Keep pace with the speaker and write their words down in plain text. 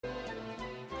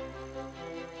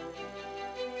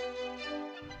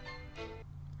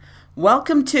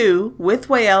Welcome to With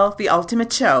Wael, the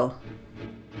Ultimate Show.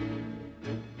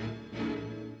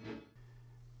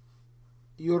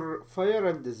 Your fire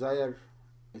and desire,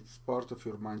 it's part of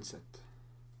your mindset.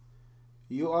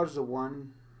 You are the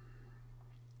one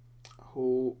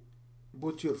who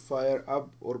put your fire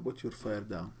up or put your fire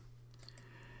down.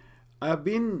 I have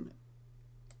been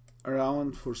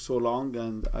around for so long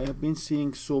and I have been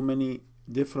seeing so many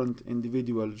different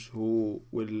individuals who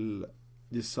will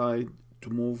decide to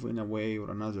move in a way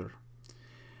or another.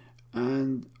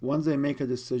 And once they make a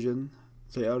decision,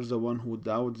 they are the one who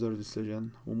doubt their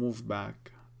decision, who move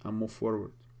back and move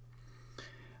forward.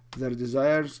 Their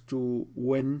desires to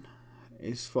win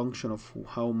is function of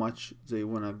how much they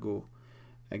want to go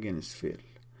against fail.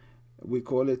 We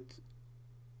call it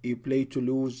you play to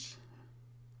lose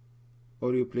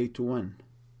or you play to win.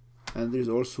 And there's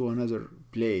also another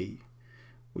play,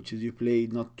 which is you play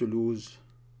not to lose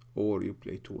or you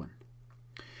play to win.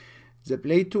 The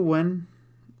play to win,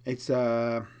 it's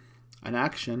an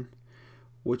action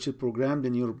which is programmed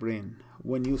in your brain.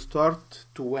 When you start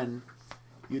to win,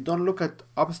 you don't look at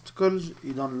obstacles,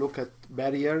 you don't look at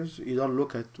barriers, you don't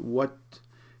look at what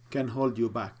can hold you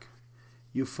back.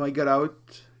 You figure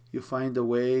out, you find a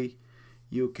way,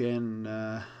 you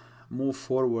can move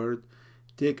forward,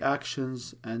 take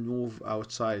actions and move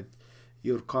outside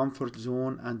your comfort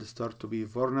zone and start to be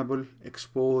vulnerable,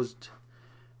 exposed,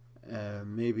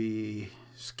 maybe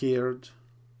scared,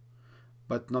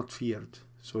 but not feared.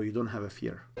 So you don't have a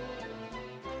fear.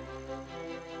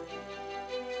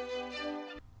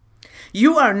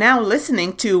 You are now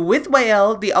listening to With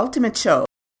Wael, the Ultimate Show.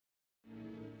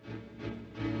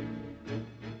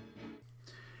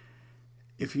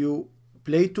 If you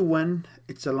play to win,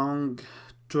 it's a long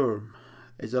term.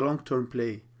 It's a long-term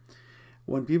play.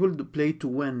 When people play to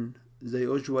win, they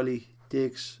usually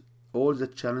takes all the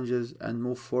challenges and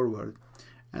move forward,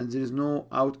 and there is no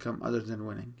outcome other than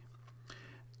winning.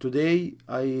 Today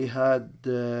I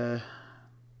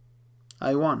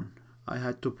won. I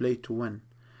had to play to win.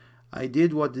 I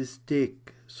did what is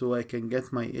take so I can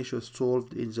get my issues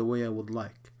solved in the way I would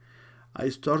like. I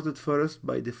started first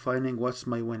by defining what's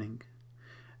my winning,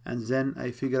 and then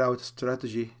I figured out a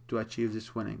strategy to achieve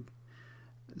this winning.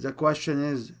 The question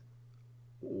is,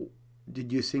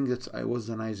 did you think that I was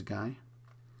a nice guy?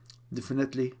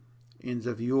 Definitely, in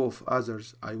the view of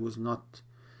others, I was not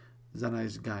the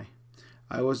nice guy.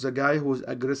 I was the guy who was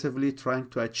aggressively trying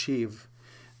to achieve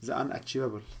the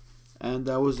unachievable. And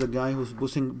I was the guy who's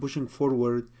pushing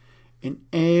forward in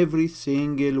every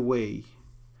single way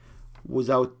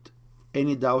without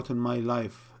any doubt in my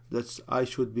life that I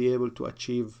should be able to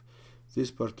achieve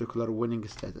this particular winning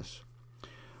status.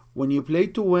 When you play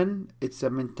to win, it's a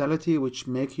mentality which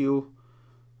make you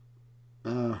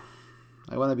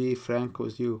I want to be frank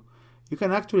with you. You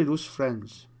can actually lose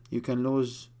friends. You can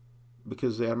lose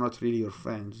because they are not really your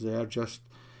friends. They are just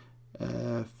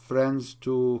friends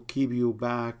to keep you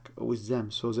back with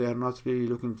them. So they are not really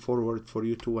looking forward for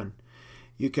you to win.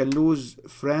 You can lose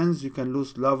friends, you can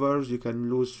lose lovers, you can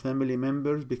lose family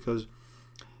members, because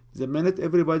the minute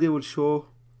everybody will show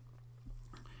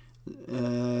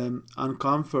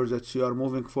uncomfort that you are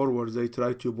moving forward, they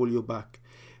try to pull you back.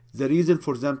 The reason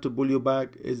for them to pull you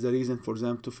back is the reason for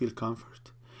them to feel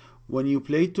comfort. When you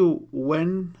play to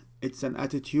win, it's an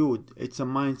attitude, it's a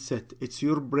mindset, it's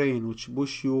your brain which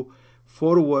push you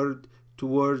forward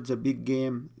towards the big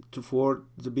game, toward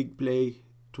the big play,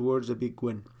 towards the big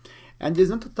win. And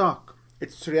it's not a talk,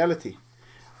 it's reality.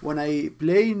 When I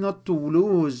play not to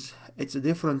lose, it's a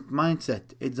different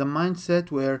mindset. It's a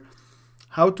mindset where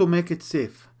how to make it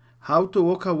safe, how to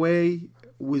walk away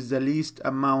with the least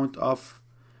amount of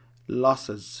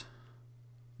losses,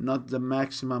 not the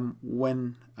maximum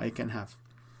win I can have.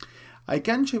 I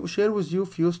can share with you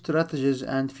few strategies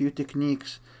and few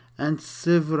techniques and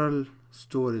several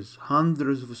stories,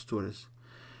 hundreds of stories.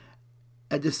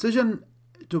 A decision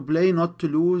to play not to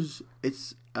lose,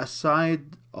 it's a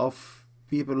side of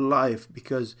people's life,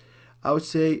 because I would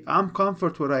say I'm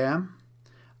comfort where I am.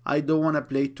 I don't want to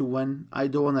play to win. I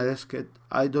don't want to risk it.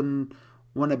 I don't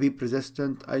want to be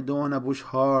persistent. I don't want to push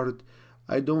hard.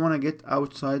 I don't want to get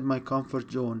outside my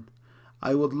comfort zone.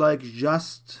 I would like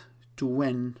just to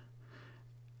win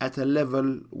at a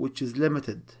level which is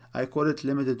limited. I call it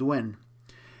limited win.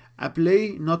 A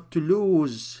play not to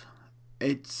lose,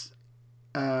 it's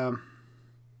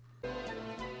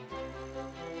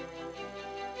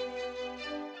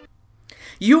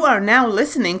You are now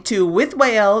listening to With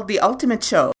Wael, the Ultimate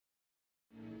Show.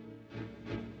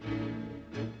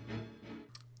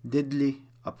 Deadly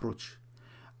approach.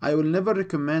 I will never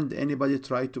recommend anybody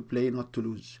try to play not to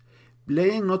lose.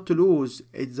 Playing not to lose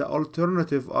is the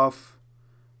alternative of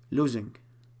losing.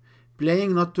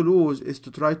 Playing not to lose is to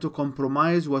try to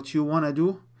compromise what you want to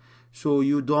do so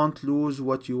you don't lose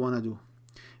what you want to do.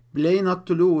 Play not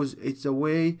to lose, it's a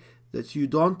way that you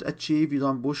don't achieve, you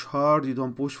don't push hard, you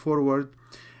don't push forward.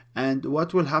 And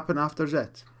what will happen after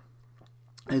that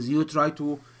is you try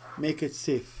to make it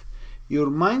safe. Your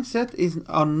mindset is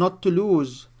on not to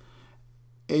lose.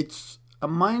 It's a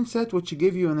mindset which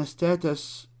gives you a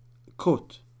status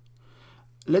quote.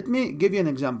 Let me give you an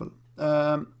example.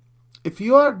 If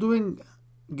you are doing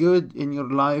good in your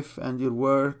life and your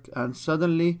work, and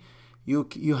suddenly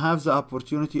you have the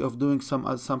opportunity of doing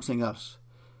something else,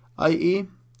 i.e.,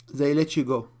 they let you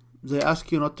go. They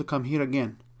ask you not to come here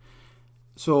again.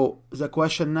 So the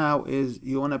question now is,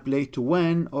 you want to play to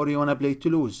win or you want to play to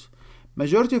lose?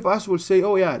 Majority of us will say,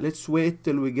 oh yeah, let's wait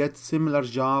till we get similar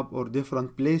job or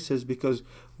different places because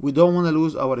we don't want to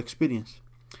lose our experience.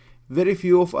 Very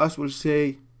few of us will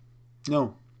say,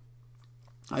 no,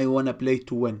 I want to play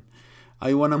to win.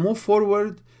 I want to move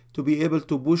forward to be able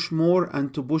to push more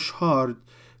and to push hard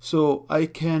so I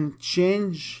can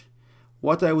change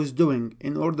what I was doing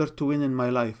in order to win in my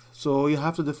life. So you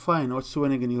have to define what's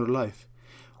winning in your life.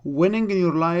 Winning in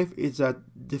your life is a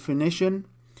definition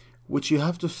which you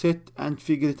have to sit and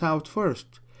figure it out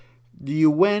first. Do you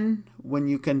win when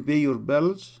you can pay your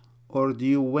bills, or do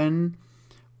you win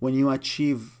when you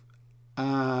achieve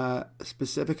a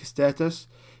specific status?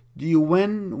 Do you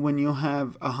win when you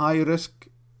have a high risk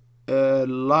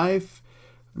life,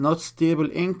 not stable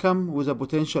income with a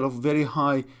potential of very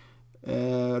high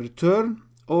return?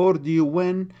 Or do you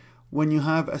win when you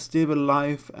have a stable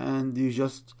life and you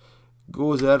just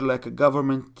go there like a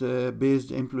government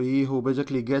based employee who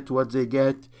basically get what they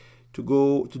get to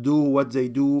go to do what they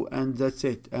do, and that's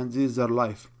it, and this is their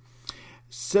life?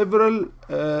 Several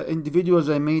individuals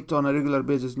I meet on a regular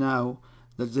basis now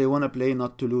that they want to play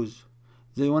not to lose.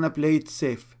 They want to play it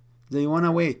safe. They want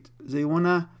to wait. They want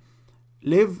to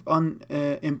live on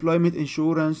employment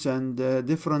insurance and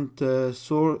different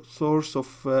source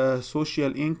of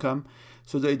social income,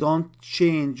 so they don't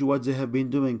change what they have been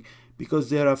doing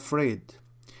because they are afraid.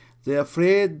 They are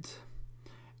afraid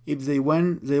if they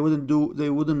win, they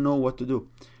wouldn't know what to do.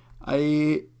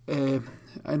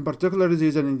 In particular, there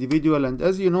is an individual, and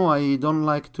as you know, I don't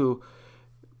like to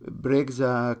break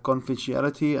the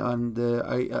confidentiality and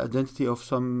identity of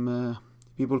some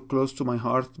people close to my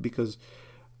heart, because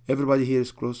everybody here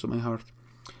is close to my heart.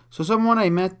 So someone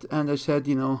I met and I said,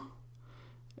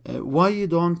 why you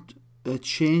don't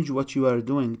change what you are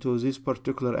doing to these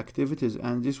particular activities,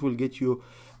 and this will get you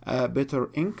a better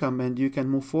income and you can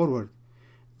move forward.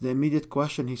 The immediate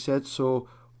question he said, so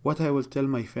what I will tell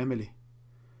my family?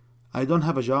 I don't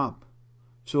have a job.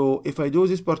 So if I do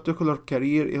this particular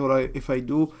career, or if I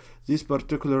do this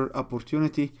particular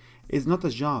opportunity, it's not a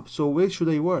job. So where should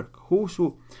I work?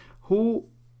 Who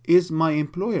is my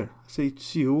employer? I say,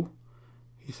 it's you.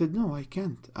 He said, no, I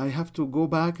can't. I have to go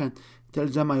back and tell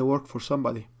them I work for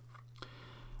somebody.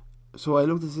 So I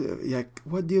looked at it like,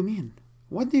 what do you mean?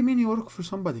 What do you mean you work for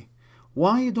somebody?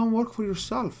 Why you don't work for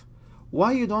yourself?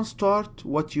 Why you don't start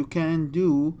what you can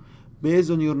do based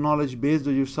on your knowledge, based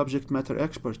on your subject matter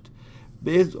expert,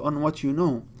 based on what you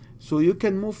know, so you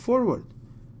can move forward?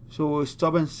 So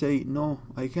stop and say, no,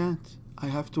 I can't. I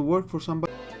have to work for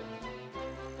somebody.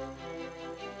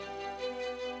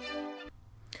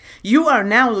 You are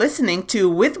now listening to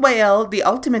With Wael, the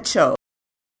Ultimate Show.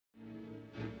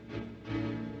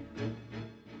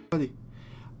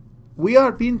 We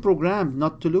are being programmed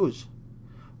not to lose.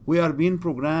 We are being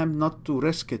programmed not to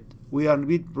risk it. We are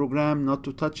being programmed not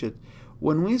to touch it.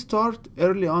 When we start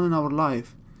early on in our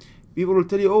life, people will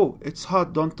tell you, oh, it's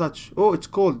hot, don't touch. Oh, it's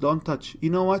cold, don't touch. You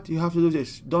know what? You have to do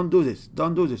this. Don't do this.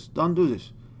 Don't do this. Don't do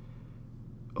this.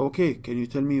 Okay, can you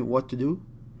tell me what to do?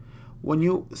 When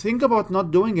you think about not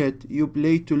doing it, you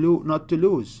play to not to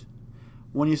lose.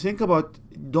 When you think about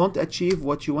don't achieve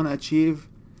what you want to achieve,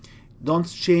 don't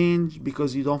change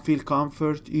because you don't feel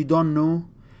comfort, you don't know.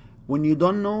 When you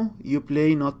don't know, you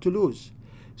play not to lose.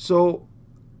 So,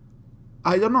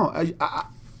 I don't know.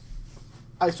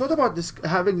 I thought about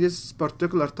having this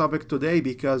particular topic today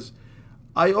because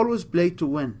I always play to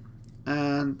win.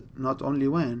 And not only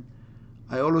win,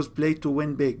 I always play to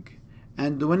win big.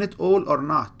 And win it all or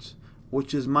not,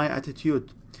 which is my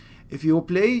attitude. If you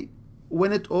play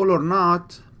win it all or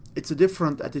not, it's a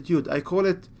different attitude. I call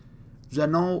it the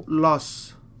no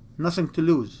loss, nothing to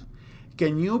lose.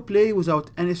 Can you play without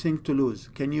anything to lose?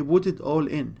 Can you put it all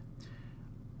in?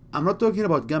 I'm not talking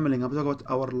about gambling, I'm talking about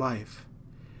our life.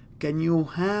 Can you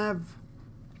have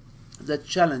the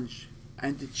challenge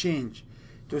and the change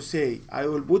to say, I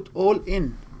will put all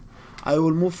in, I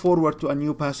will move forward to a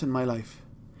new path in my life?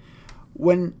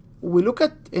 When we look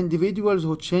at individuals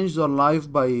who change their life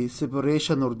by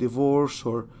separation or divorce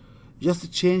or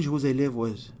just change who they live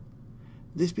with,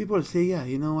 these people say, yeah,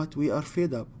 you know what, we are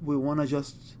fed up. We want to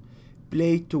just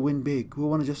play to win big. We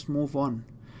want to just move on.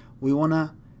 We want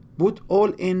to put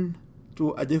all in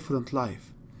to a different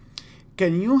life.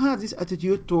 Can you have this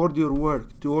attitude toward your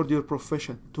work, toward your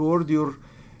profession, toward your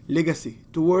legacy,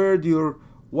 toward your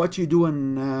what you do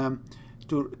and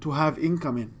to have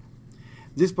income in?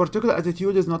 This particular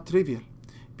attitude is not trivial.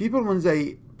 People, when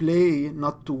they play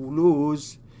not to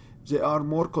lose, they are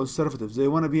more conservative. They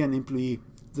want to be an employee.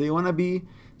 They want to be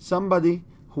somebody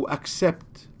who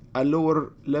accept a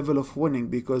lower level of winning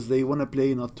because they want to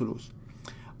play not to lose.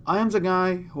 I am the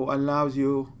guy who allows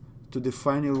you to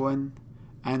define your win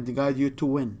and guide you to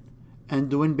win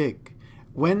and win big.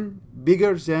 Win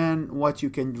bigger than what you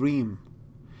can dream.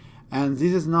 And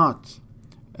this is not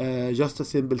just a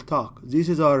simple talk. These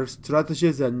is our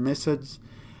strategies and methods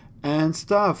and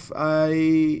stuff.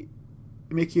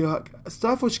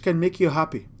 Stuff which can make you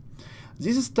happy.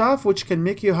 This stuff which can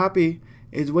make you happy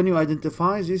is when you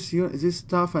identify this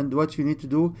stuff and what you need to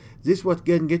do. This is what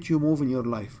can get you moving in your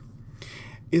life.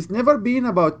 It's never been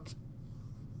about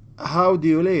how do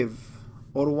you live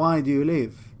or why do you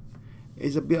live.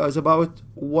 It's about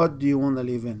what do you want to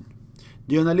live in.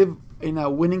 Do you want to live in a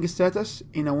winning status,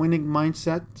 in a winning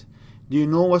mindset? Do you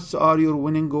know what are your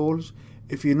winning goals?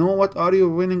 If you know what are your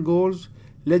winning goals,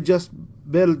 let's just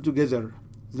build together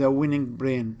the winning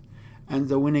brain and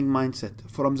the winning mindset.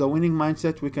 From the winning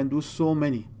mindset, we can do so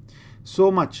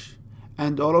much.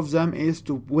 And all of them is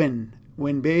to win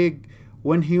big,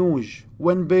 win huge,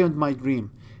 win beyond my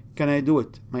dream. Can I do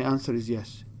it? My answer is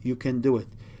yes, you can do it.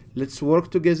 Let's work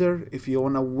together. If you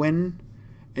want to win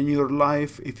in your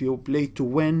life, if you play to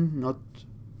win, not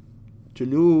to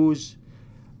lose,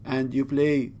 and you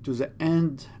play to the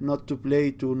end, not to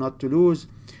play to not to lose,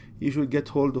 you should get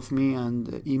hold of me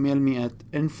and email me at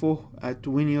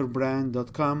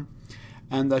info@winyourbrand.com,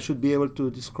 and I should be able to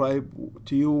describe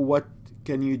to you what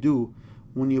can you do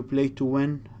when you play to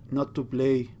win, not to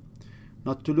play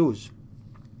not to lose.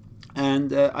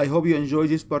 And I hope you enjoy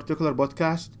this particular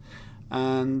podcast,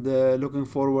 and looking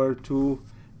forward to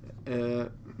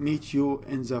meet you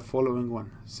in the following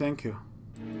one. Thank you.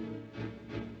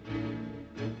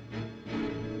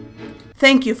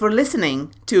 Thank you for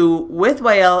listening to With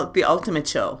Wael, the Ultimate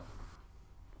Show.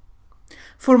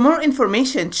 For more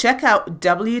information, check out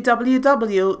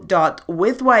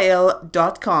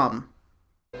www.withwael.com.